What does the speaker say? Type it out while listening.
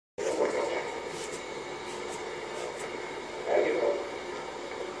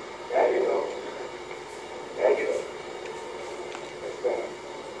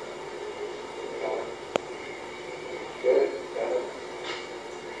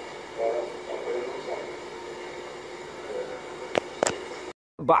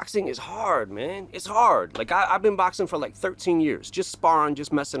Boxing is hard, man. It's hard. Like I've been boxing for like 13 years, just sparring,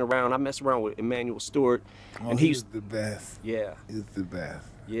 just messing around. I mess around with Emmanuel Stewart, Oh, and he was the best. yeah, He was the best.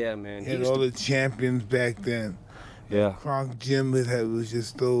 yeah, man. He had all the champions back then. Yeah. Kronk Gym was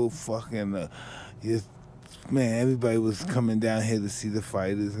just so fucking, just, man, everybody was coming down here to see the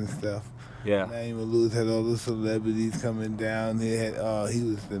fighters and stuff. Yeah. Emanuel Lewis had all the celebrities coming down. He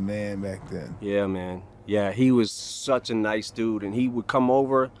was the man back then. Yeah, man. Yeah, he was such a nice dude, and he would come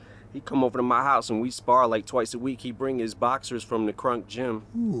over. He'd come over to my house, and we spar like twice a week. He'd bring his boxers from the Crunk Gym.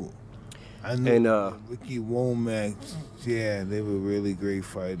 Ooh. I know Ricky Womack, yeah, they were really great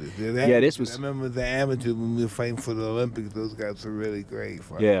fighters. Yeah, this was... I remember the amateurs when we were fighting for the Olympics, those guys were really great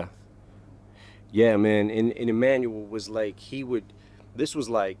fighters. Yeah. Yeah, man, and Emmanuel was like, this was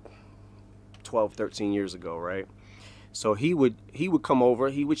like 12, 13 years ago, right? So he would come over,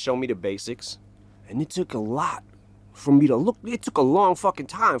 he would show me the basics, and it took a lot for me to look. It took a long fucking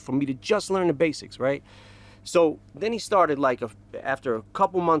time for me to just learn the basics, right? So then he started like after a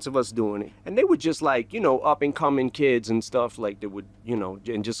couple months of us doing it, and they were just like, you know, up and coming kids and stuff, like they would, you know,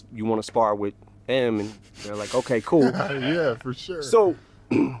 and just, you want to spar with M, and they're like, okay, cool. Yeah, for sure. So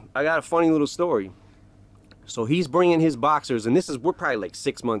I got a funny little story. So he's bringing his boxers, and we're probably like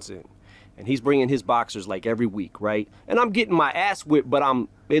 6 months in, and he's bringing his boxers like every week, right? And I'm getting my ass whipped, but I'm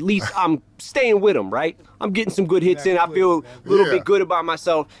staying with him, right? I'm getting some good hits in. I feel a little bit good about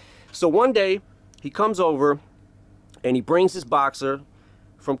myself. So one day he comes over and he brings his boxer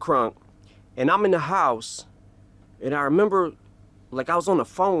from Crunk, and I'm in the house, and I remember like I was on the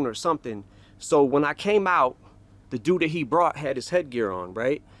phone or something. So when I came out, the dude that he brought had his headgear on,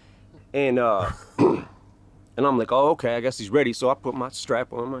 right? And and I'm like, oh, okay, I guess he's ready. So I put my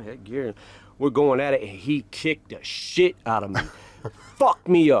strap on, my headgear, and we're going at it, and he kicked the shit out of me. Fucked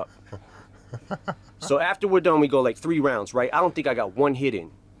me up. So after we're done, we go like 3 rounds, right? I don't think I got one hit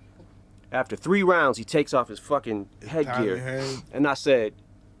in. After 3 rounds, he takes off his fucking headgear. And I said,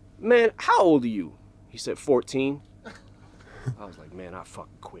 man, how old are you? He said, 14. I was like, man, I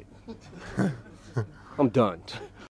fucking quit. I'm done.